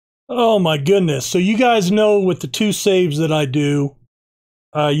Oh my goodness. So you guys know with the 2 saves that I do,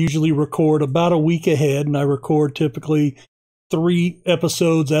 I usually record about a week ahead, and I record typically 3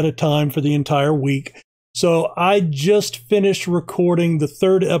 episodes at a time for the entire week. So I just finished recording the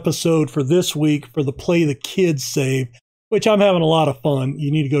 3rd episode for this week for the Play the Kids save, which I'm having a lot of fun. You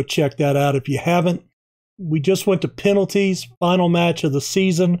need to go check that out if you haven't. We just went to penalties, final match of the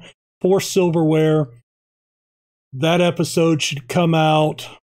season for silverware. That episode should come out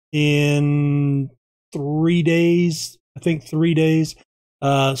in 3 days, I think 3 days.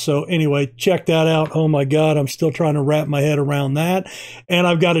 So anyway, check that out. Oh my God, I'm still trying to wrap my head around that. And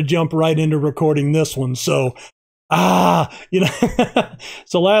I've got to jump right into recording this one. So,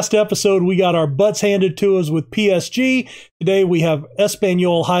 so last episode, we got our butts handed to us with PSG. Today, we have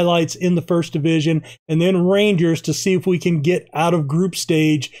Espanyol highlights in the 1st division and then Rangers to see if we can get out of group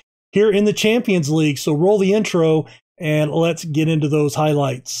stage here in the Champions League. So roll the intro and let's get into those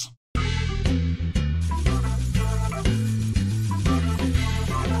highlights.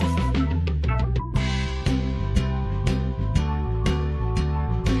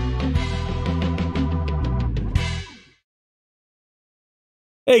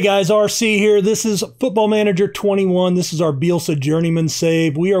 Hey guys, RC here. This is Football Manager 21. This is our Bielsa Journeyman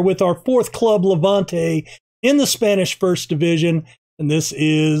save. We are with our 4th club, Levante, in the Spanish 1st Division, and this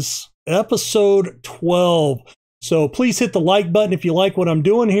is episode 12. So please hit the like button if you like what I'm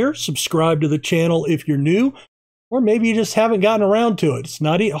doing here. Subscribe to the channel if you're new, or maybe you just haven't gotten around to it. It's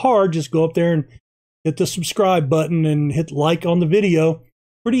not hard. Just go up there and hit the subscribe button and hit like on the video.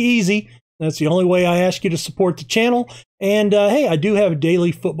 Pretty easy. That's the only way I ask you to support the channel. And hey, I do have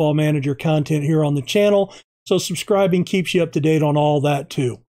daily Football Manager content here on the channel, so subscribing keeps you up to date on all that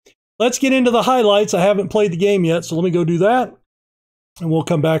too. Let's get into the highlights. I haven't played the game yet, so let me go do that. And we'll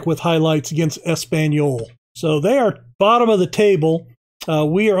come back with highlights against Espanyol. So they are bottom of the table.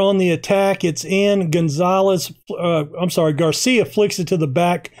 We are on the attack. It's in. Garcia flicks it to the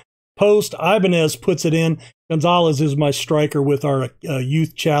back post. Ibanez puts it in. Gonzalez is my striker with our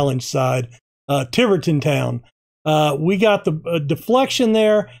youth challenge side. Tiverton Town. We got the deflection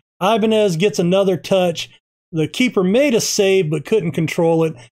there. Ibanez gets another touch. The keeper made a save but couldn't control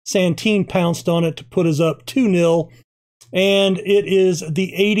it. Santin pounced on it to put us up 2-0. And it is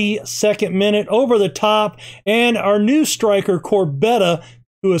the 82nd minute, over the top. And our new striker, Corbetta,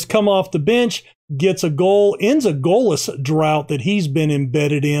 who has come off the bench, gets a goal, ends a goalless drought that he's been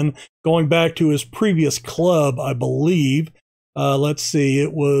embedded in, going back to his previous club, I believe. Let's see,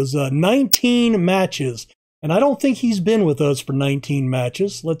 it was 19 matches. And I don't think he's been with us for 19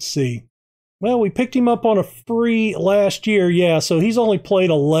 matches. Let's see. Well, we picked him up on a free last year. Yeah, so he's only played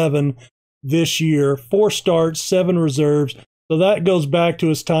 11 this year. 4 starts, 7 reserves. So that goes back to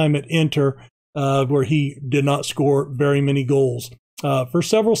his time at Inter, where he did not score very many goals for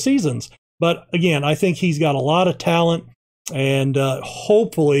several seasons. But again, I think he's got a lot of talent, and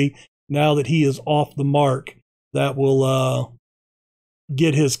hopefully now that he is off the mark, that will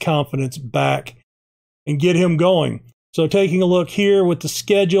get his confidence back and get him going. So taking a look here with the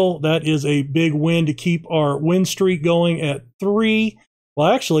schedule, that is a big win to keep our win streak going at 3. Well,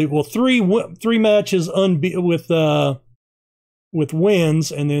 actually, three matches with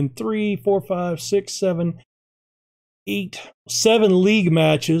wins, and then 3, 4, 5, 6, 7, 7 league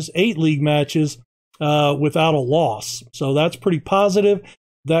matches, 8 league matches without a loss. So that's pretty positive.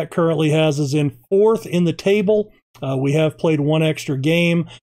 That currently has us in 4th in the table. We have played 1 extra game,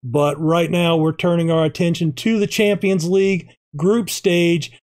 but right now we're turning our attention to the Champions League group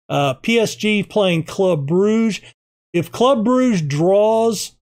stage. PSG playing Club Brugge. If Club Brugge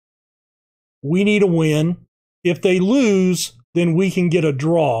draws, we need a win. If they lose, then we can get a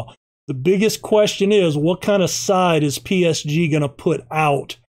draw. The biggest question is, what kind of side is PSG going to put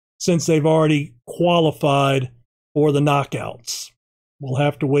out since they've already qualified for the knockouts? We'll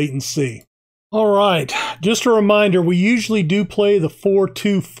have to wait and see. All right, just a reminder, we usually do play the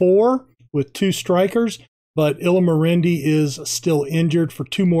 4-2-4 with 2 strikers, but Ilimarendi is still injured for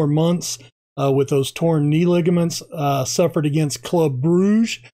 2 more months with those torn knee ligaments suffered against Club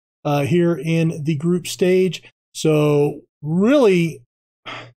Brugge here in the group stage. So really,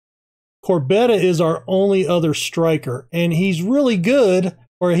 Corbetta is our only other striker, and he's really good,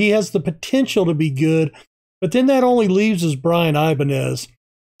 or he has the potential to be good, but then that only leaves us Brian Ibanez.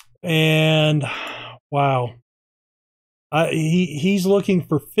 And wow, he's looking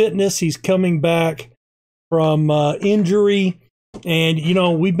for fitness. He's coming back from injury, and you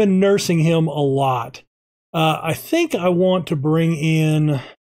know, we've been nursing him a lot. I think I want to bring in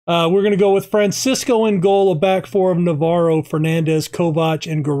we're going to go with Francisco in goal, a back 4 of Navarro, Fernandez, Kovac,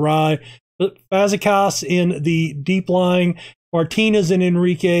 and Garay. Fazekas in the deep lying, Martinez and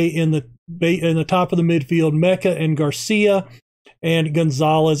Enrique in the top of the midfield, Mecca and Garcia, and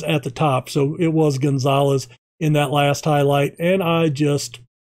Gonzalez at the top. So it was Gonzalez in that last highlight, and I just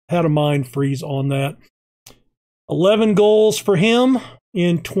had a mind freeze on that. 11 goals for him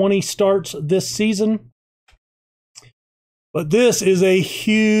in 20 starts this season. But this is a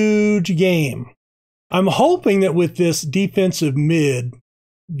huge game. I'm hoping that with this defensive mid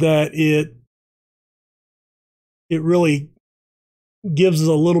that it really gives us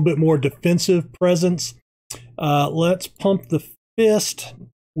a little bit more defensive presence. Let's pump the fist.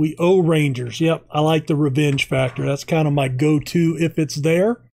 We owe Rangers. Yep, I like the revenge factor. That's kind of my go-to if it's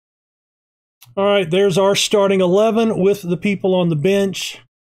there. All right, there's our starting 11 with the people on the bench.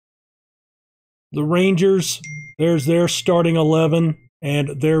 The Rangers, there's their starting 11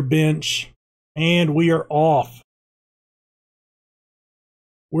 and their bench, and we are off.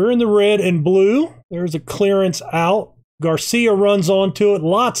 We're in the red and blue. There's a clearance out. Garcia runs onto it,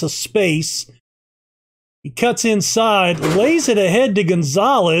 lots of space. He cuts inside, lays it ahead to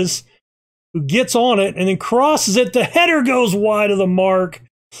Gonzalez, who gets on it and then crosses it. The header goes wide of the mark.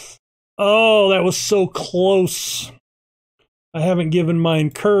 Oh, that was so close. I haven't given my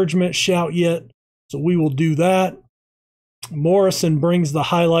encouragement shout yet, so we will do that. Morrison brings the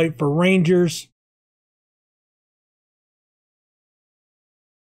highlight for Rangers.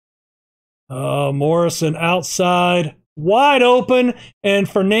 Morrison outside, wide open, and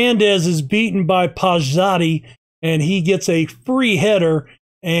Fernandez is beaten by Pajati, and he gets a free header,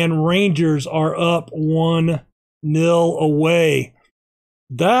 and Rangers are up 1-0 away.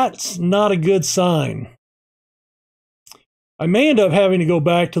 That's not a good sign. I may end up having to go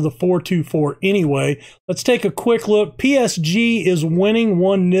back to the 4-2-4 anyway. Let's take a quick look. PSG is winning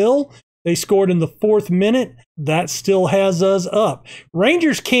 1-0. They scored in the 4th minute. That still has us up.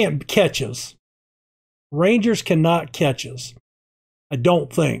 Rangers can't catch us. Rangers cannot catch us. I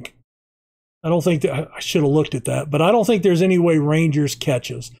don't think. I don't think that I should have looked at that, but I don't think there's any way Rangers catch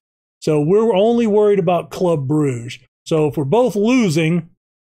us. So we're only worried about Club Brugge. So if we're both losing,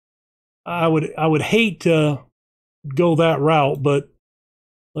 I would hate to go that route, but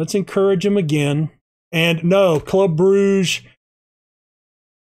let's encourage them again. And no, Club Brugge,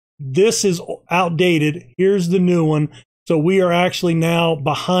 this is outdated. Here's the new one. So we are actually now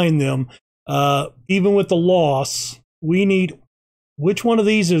behind them. Even with the loss, we need, which one of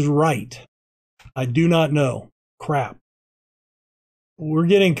these is right? I do not know. Crap. We're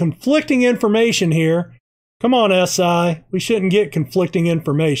getting conflicting information here. Come on, SI. We shouldn't get conflicting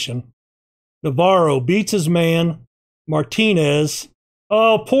information. Navarro beats his man. Martinez.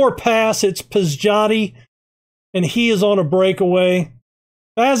 Oh, poor pass. It's Pajati, and he is on a breakaway.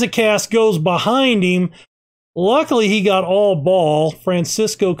 Fazekas goes behind him. Luckily, he got all ball.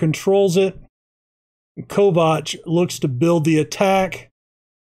 Francisco controls it. Kovac looks to build the attack.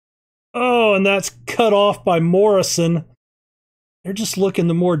 Oh, and that's cut off by Morrison. They're just looking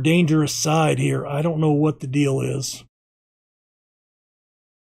the more dangerous side here. I don't know what the deal is.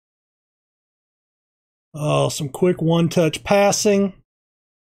 Oh, some quick one-touch passing.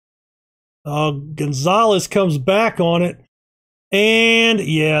 Gonzalez comes back on it. And,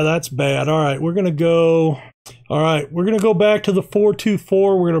 yeah, that's bad. All right, we're going to go... All right, we're going to go back to the 4-2-4.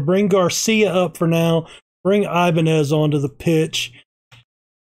 We're going to bring Garcia up for now. Bring Ibanez onto the pitch.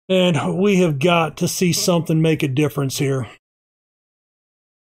 And we have got to see something make a difference here.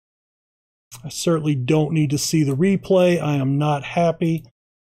 I certainly don't need to see the replay. I am not happy.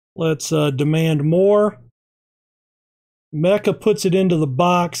 Let's demand more. Mecca puts it into the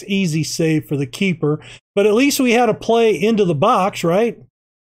box. Easy save for the keeper. But at least we had a play into the box, right?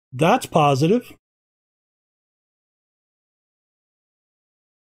 That's positive.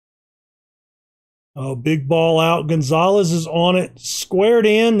 Oh, big ball out. Gonzalez is on it. Squared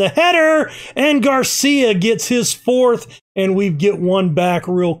in. The header. And Garcia gets his 4th. And we get one back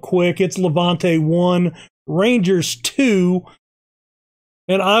real quick. It's Levante 1. Rangers 2.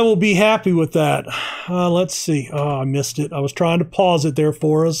 And I will be happy with that. Let's see. Oh, I missed it. I was trying to pause it there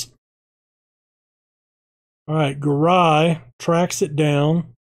for us. All right. Garay tracks it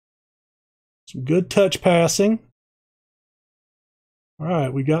down. Some good touch passing. All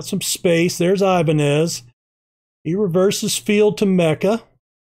right, we got some space. There's Ibanez. He reverses field to Mecca.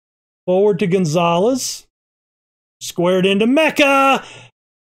 Forward to Gonzalez. Squared into Mecca.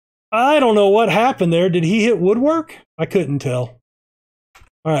 I don't know what happened there. Did he hit woodwork? I couldn't tell.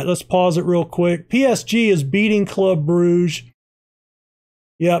 All right, let's pause it real quick. PSG is beating Club Brugge.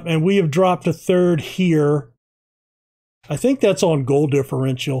 Yep, and we have dropped to 3rd here. I think that's on goal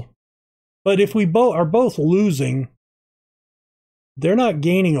differential. But if we are both losing... They're not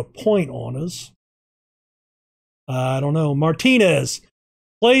gaining a point on us. I don't know. Martinez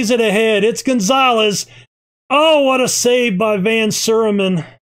plays it ahead. It's Gonzalez. Oh, what a save by Van Sureman.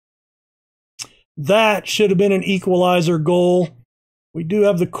 That should have been an equalizer goal. We do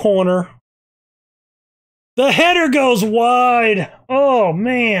have the corner. The header goes wide. Oh,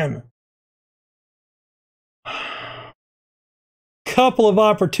 man. Couple of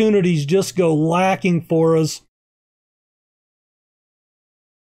opportunities just go lacking for us.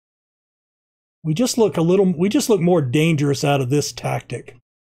 We just look more dangerous out of this tactic.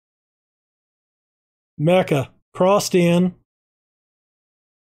 Mecca crossed in.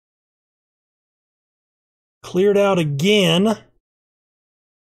 Cleared out again.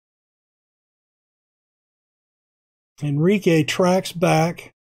 Enrique tracks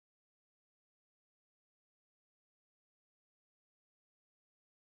back.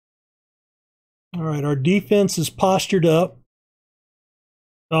 All right, our defense is postured up.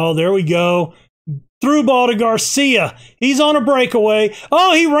 Oh, there we go. Through ball to Garcia. He's on a breakaway.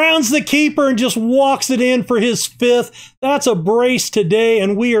 Oh, he rounds the keeper and just walks it in for his 5th. That's a brace today,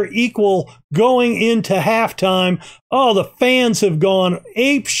 and we are equal going into halftime. Oh, the fans have gone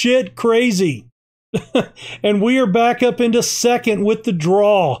ape shit crazy. And we are back up into 2nd with the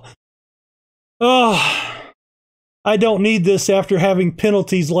draw. Oh, I don't need this after having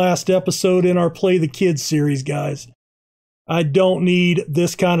penalties last episode in our Play the Kids series, guys. I don't need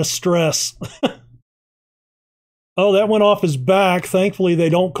this kind of stress. Oh, that went off his back. Thankfully, they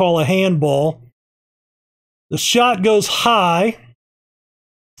don't call a handball. The shot goes high.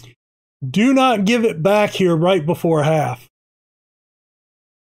 Do not give it back here right before half.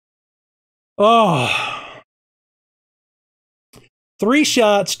 Oh. 3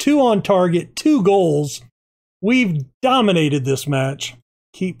 shots, 2 on target, 2 goals. We've dominated this match.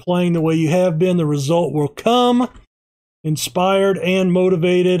 Keep playing the way you have been. The result will come. Inspired and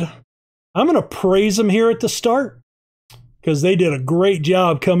motivated. I'm going to praise them here at the start because they did a great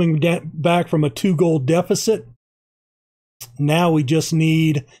job coming back from a 2-goal deficit. Now we just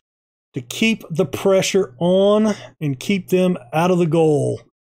need to keep the pressure on and keep them out of the goal.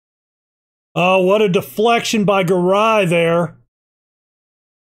 Oh, what a deflection by Garay there.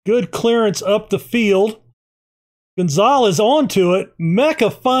 Good clearance up the field. Gonzalez onto it. Mecca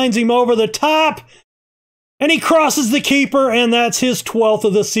finds him over the top. And he crosses the keeper, and that's his 12th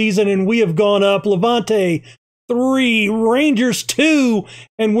of the season, and we have gone up. Levante 3, Rangers 2,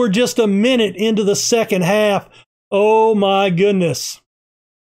 and we're just a minute into the second half. Oh, my goodness.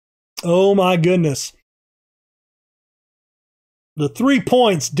 Oh, my goodness. The 3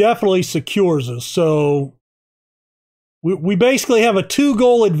 points definitely secures us, so we basically have a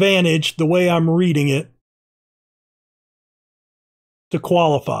 2-goal advantage, the way I'm reading it, to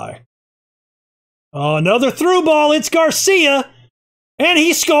qualify. Another through ball. It's Garcia, and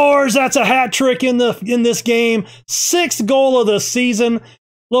he scores. That's a hat trick in this game. 6th goal of the season.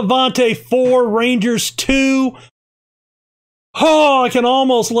 Levante 4, Rangers 2. Oh, I can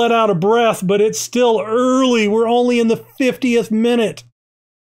almost let out a breath, but it's still early. We're only in the 50th minute.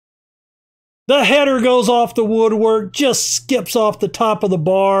 The header goes off the woodwork, just skips off the top of the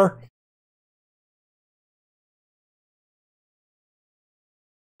bar.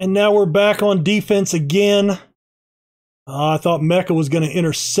 And now we're back on defense again. I thought Mecca was going to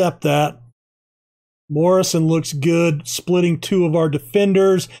intercept that. Morrison looks good, splitting 2 of our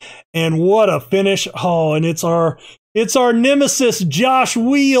defenders. And what a finish. Oh, and it's our nemesis, Josh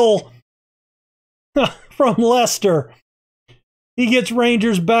Wheel from Leicester. He gets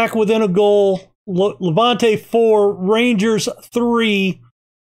Rangers back within a goal. Levante 4, Rangers 3.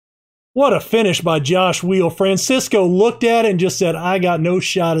 What a finish by Josh Wheel. Francisco looked at it and just said, I got no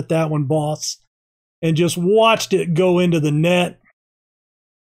shot at that one, boss. And just watched it go into the net.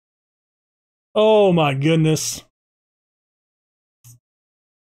 Oh, my goodness.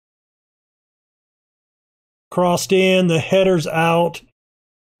 Crossed in. The header's out.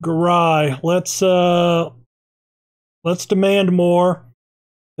 Garay. Let's demand more.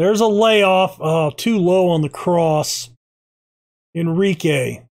 There's a layoff. Oh, too low on the cross.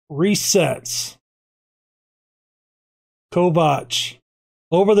 Enrique. Resets. Kovac.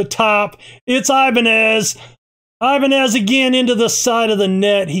 Over the top. It's Ibanez. Ibanez again into the side of the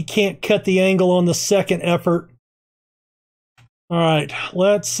net. He can't cut the angle on the second effort. All right.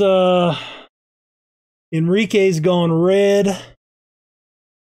 Let's... Enrique's gone red.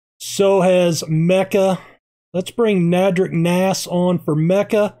 So has Mecca. Let's bring Nadric Nass on for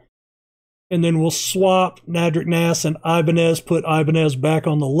Mecca. And then we'll swap Nadric Nass and Ibanez, put Ibanez back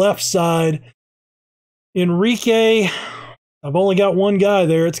on the left side. Enrique, I've only got one guy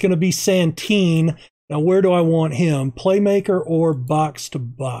there. It's going to be Santine. Now, where do I want him? Playmaker or box to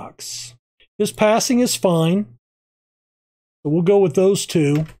box? His passing is fine. So we'll go with those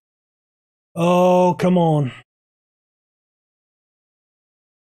two. Oh, come on.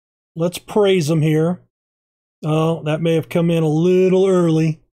 Let's praise him here. Oh, that may have come in a little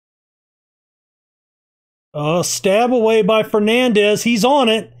early. Stab away by Fernandez. He's on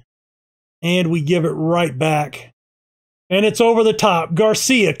it. And we give it right back. And it's over the top.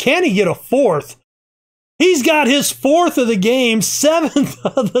 Garcia, can he get a fourth? He's got his fourth of the game, seventh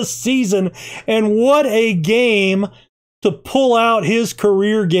of the season. And what a game to pull out his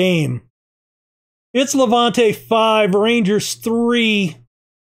career game. It's Levante 5, Rangers 3.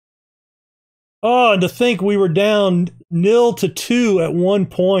 Oh, and to think we were down 0-2 at one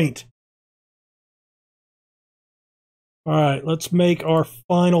point. All right, let's make our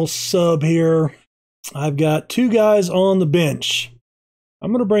final sub here. I've got two guys on the bench.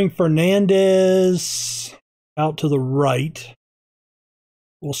 I'm going to bring Fernandez out to the right.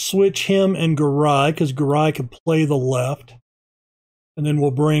 We'll switch him and Garay because Garay can play the left. And then we'll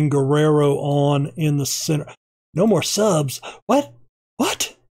bring Guerrero on in the center. No more subs. What?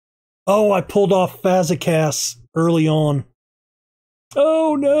 What? Oh, I pulled off Fazekas early on.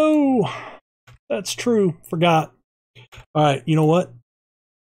 Oh, no. That's true. Forgot. All right, you know what?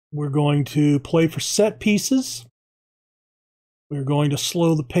 We're going to play for set pieces. We're going to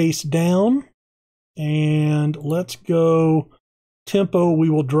slow the pace down. And let's go tempo. We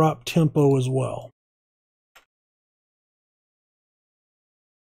will drop tempo as well.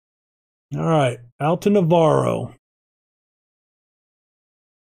 All right, out to Navarro.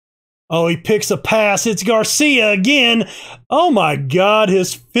 Oh, he picks a pass. It's Garcia again. Oh, my God,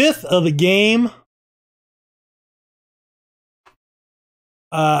 his fifth of the game.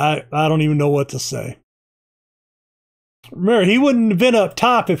 I don't even know what to say. Remember, he wouldn't have been up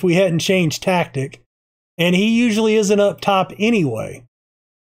top if we hadn't changed tactic. And he usually isn't up top anyway.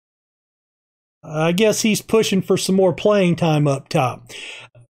 I guess he's pushing for some more playing time up top.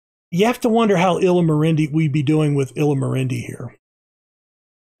 You have to wonder how Ilimarindi we'd be doing with Ilimarindi here.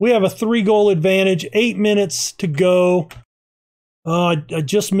 We have a 3-goal advantage, 8 minutes to go. I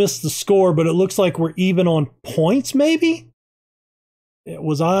just missed the score, but it looks like we're even on points, maybe?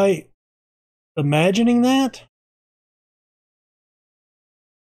 Was I imagining that?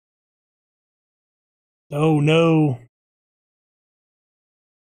 Oh, no.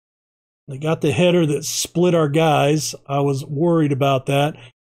 They got the header that split our guys. I was worried about that.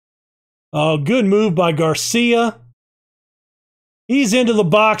 Good move by Garcia. He's into the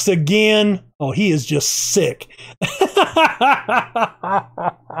box again. Oh, he is just sick.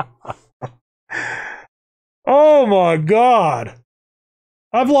 Oh, my God.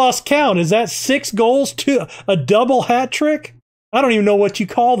 I've lost count. Is that 6 goals to a double hat trick? I don't even know what you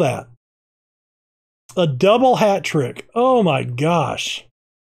call that. A double hat trick. Oh, my gosh.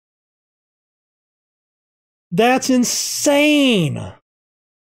 That's insane.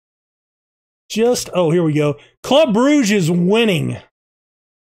 Oh, here we go. Club Brugge is winning.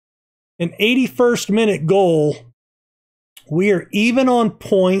 An 81st minute goal. We are even on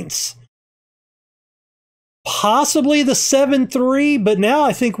points. Possibly the 7-3, but now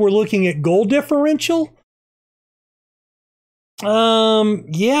I think we're looking at goal differential.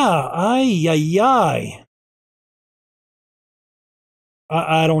 Yeah.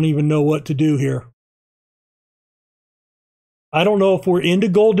 I don't even know what to do here. I don't know if we're into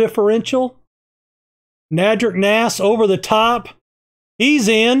goal differential. Nadric Nass over the top. He's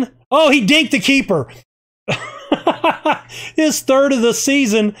in. Oh, he dinked the keeper. His third of the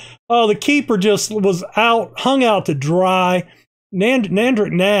season. Oh, the keeper just was hung out to dry.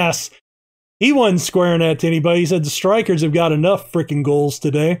 Nadric Nass, he wasn't squaring that to anybody. He said the strikers have got enough freaking goals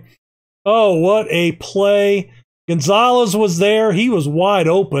today. Oh, what a play. Gonzalez was there. He was wide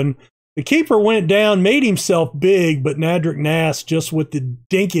open. The keeper went down, made himself big, but Nadric Nass just with the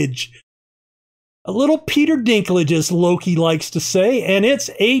dinkage. A little Peter Dinklage, as Loki likes to say, and it's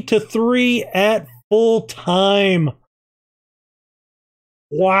 8-3 at full time.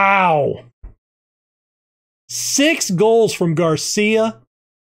 Wow. 6 goals from Garcia.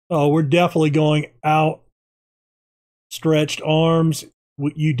 Oh, we're definitely going out. Stretched arms.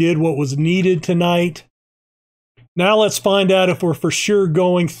 You did what was needed tonight. Now let's find out if we're for sure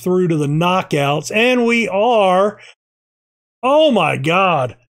going through to the knockouts. And we are. Oh, my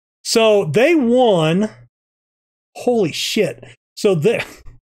God. So they won. Holy shit. So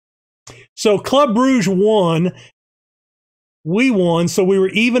Club Brugge won. We won. So we were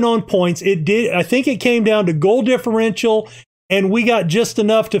even on points. I think it came down to goal differential, and we got just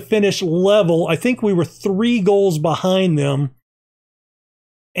enough to finish level. I think we were 3 goals behind them.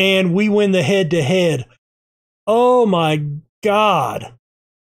 and we win the head-to-head. Oh my God.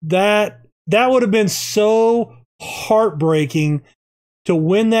 That would have been so heartbreaking to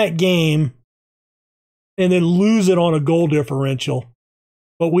win that game and then lose it on a goal differential.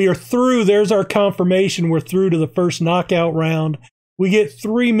 But we are through. There's our confirmation. We're through to the first knockout round. We get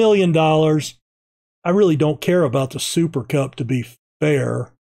 $3 million. I really don't care about the Super Cup, to be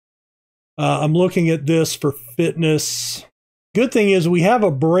fair. I'm looking at this for fitness. Good thing is we have a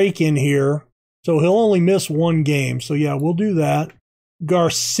break in here, so he'll only miss one game. So yeah, we'll do that.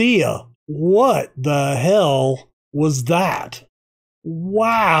 Garcia, what the hell was that?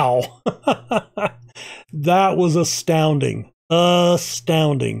 Wow. That was astounding.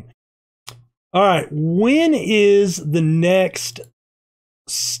 Astounding. All right, when is the next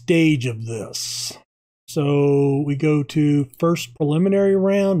stage of this? So we go to first preliminary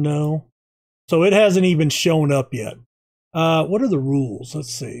round? No. So it hasn't even shown up yet. What are the rules?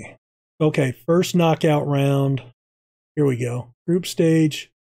 Let's see. Okay, first knockout round. Here we go. Group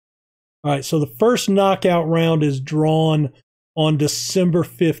stage. All right, so the first knockout round is drawn on December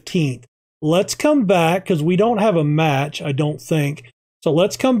 15th. Let's come back because we don't have a match, I don't think. So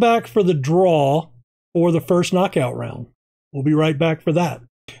let's come back for the draw for the first knockout round. We'll be right back for that.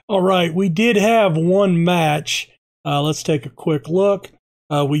 All right, we did have one match. Let's take a quick look.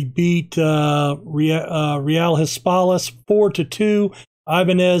 We beat Real Hispalis 4-2.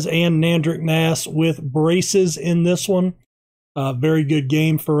 Ibanez and Nandrik Nass with braces in this one. Very good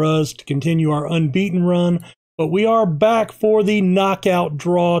game for us to continue our unbeaten run. But we are back for the knockout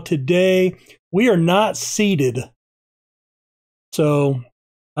draw today. We are not seeded. So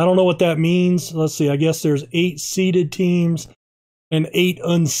I don't know what that means. Let's see. I guess there's 8 seeded teams and 8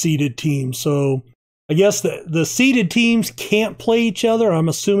 unseeded teams. So I guess the seeded teams can't play each other. I'm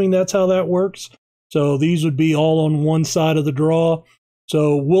assuming that's how that works. So these would be all on one side of the draw.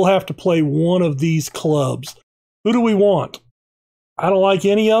 So we'll have to play one of these clubs. Who do we want? I don't like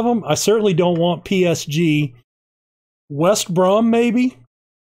any of them. I certainly don't want PSG. West Brom, maybe?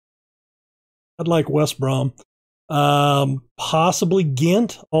 I'd like West Brom. Possibly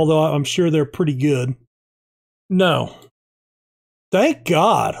Ghent, although I'm sure they're pretty good. No. Thank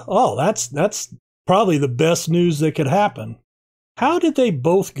God. Oh, that's probably the best news that could happen. How did they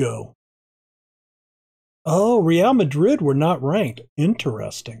both go? Oh, Real Madrid were not ranked.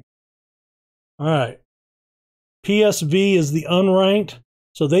 Interesting. All right. PSV is the unranked.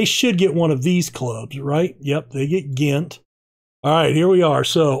 So they should get one of these clubs, right? Yep, they get Ghent. All right, here we are.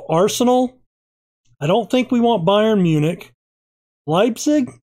 So Arsenal, I don't think we want Bayern Munich. Leipzig,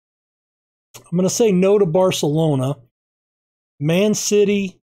 I'm going to say no to Barcelona. Man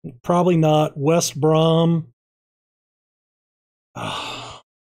City, probably not. West Brom.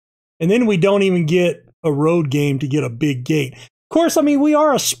 And then we don't even get a road game to get a big gate. Of course, I mean, we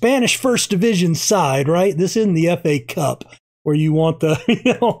are a Spanish First Division side, right? This isn't the FA Cup, where you want the,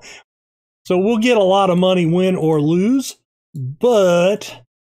 so we'll get a lot of money, win or lose, but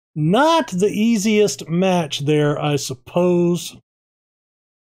not the easiest match there, I suppose.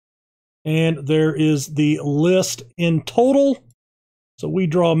 And there is the list in total. So we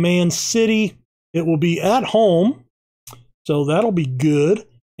draw Man City. It will be at home, so that'll be good.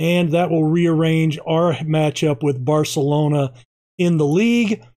 And that will rearrange our matchup with Barcelona in the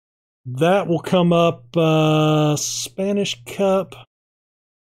league. That will come up, Spanish Cup.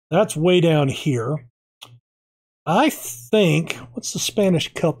 That's way down here. I think, what's the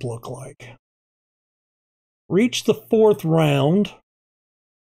Spanish Cup look like? Reach the 4th round.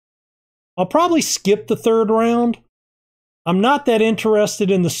 I'll probably skip the 3rd round. I'm not that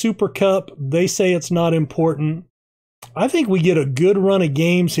interested in the Super Cup. They say it's not important. I think we get a good run of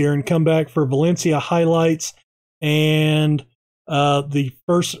games here and come back for Valencia highlights and the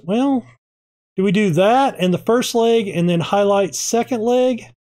first, well, do we do that and the first leg and then highlight second leg?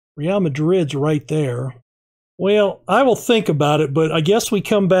 Real Madrid's right there. Well, I will think about it, but I guess we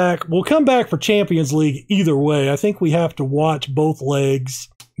come back. We'll come back for Champions League either way. I think we have to watch both legs.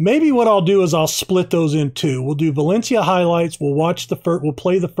 Maybe what I'll do is I'll split those in 2. We'll do Valencia highlights. We'll watch we'll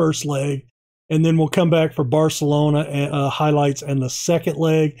play the first leg, and then we'll come back for Barcelona highlights and the second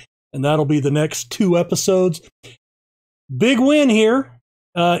leg, and that'll be the next 2 episodes. Big win here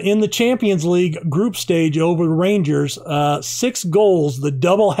in the Champions League group stage over the Rangers. 6 goals, the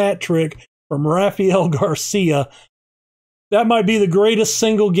double hat trick from Rafael Garcia. That might be the greatest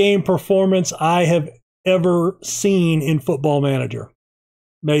single game performance I have ever seen in Football Manager.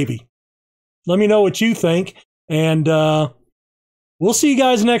 Maybe. Let me know what you think. And we'll see you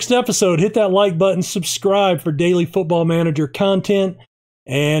guys next episode. Hit that like button, subscribe for daily Football Manager content,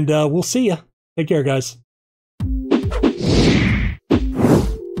 and we'll see you. Take care, guys.